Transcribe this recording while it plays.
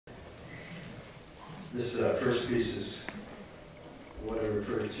This first piece is what I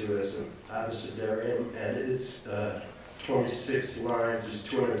refer to as an abecedarium, and it's 26 lines. There's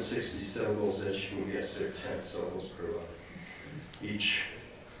 260 syllables. As you can guess, there are 10 syllables per line. Each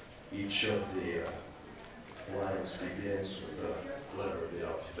of the lines begins with a letter of the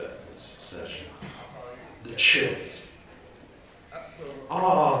alphabet in succession. The chills.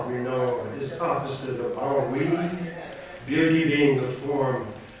 Ah, we know, is opposite of ennui, beauty being the form,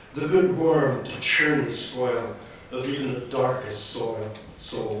 the good worm to churn the soil of even the darkest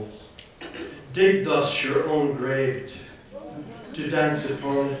souls. Dig thus your own grave to dance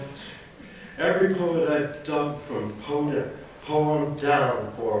upon it. Every poet I've dug from poem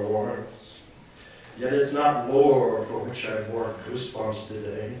down forewarns. Yet it's not lore for which I've worked goosebumps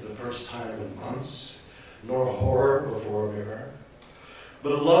today, the first time in months, nor horror before mirror,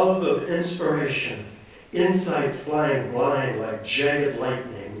 but love of inspiration, insight flying blind like jagged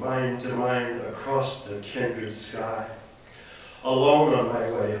lightning, mind to mind across the kindred sky. Alone on my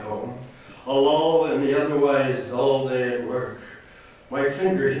way home, a lull in the otherwise dull day at work. My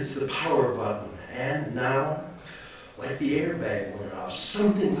finger hits the power button, and now, like the airbag went off,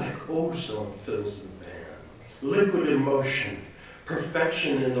 something like ozone fills the van. Liquid emotion,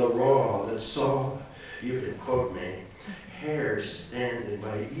 perfection in the raw that saw, you can quote me, hair stand in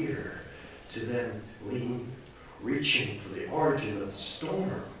my ear, to then lean, reaching for the origin of the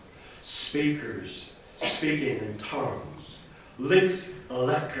storm. Speakers speaking in tongues, licks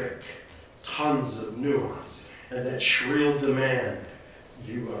electric, tons of nuance, and that shrill demand,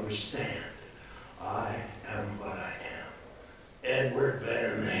 you understand, I am what I am. Edward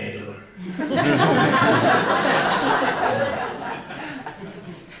Van Halen.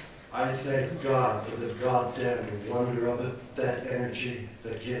 I thank God for the goddamn wonder of it, that energy,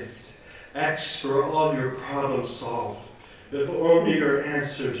 the gift. X for all your problems solved. If only your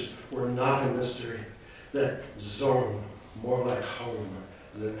answers were not a mystery, that zone more like home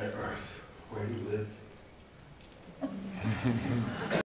than the earth where you live.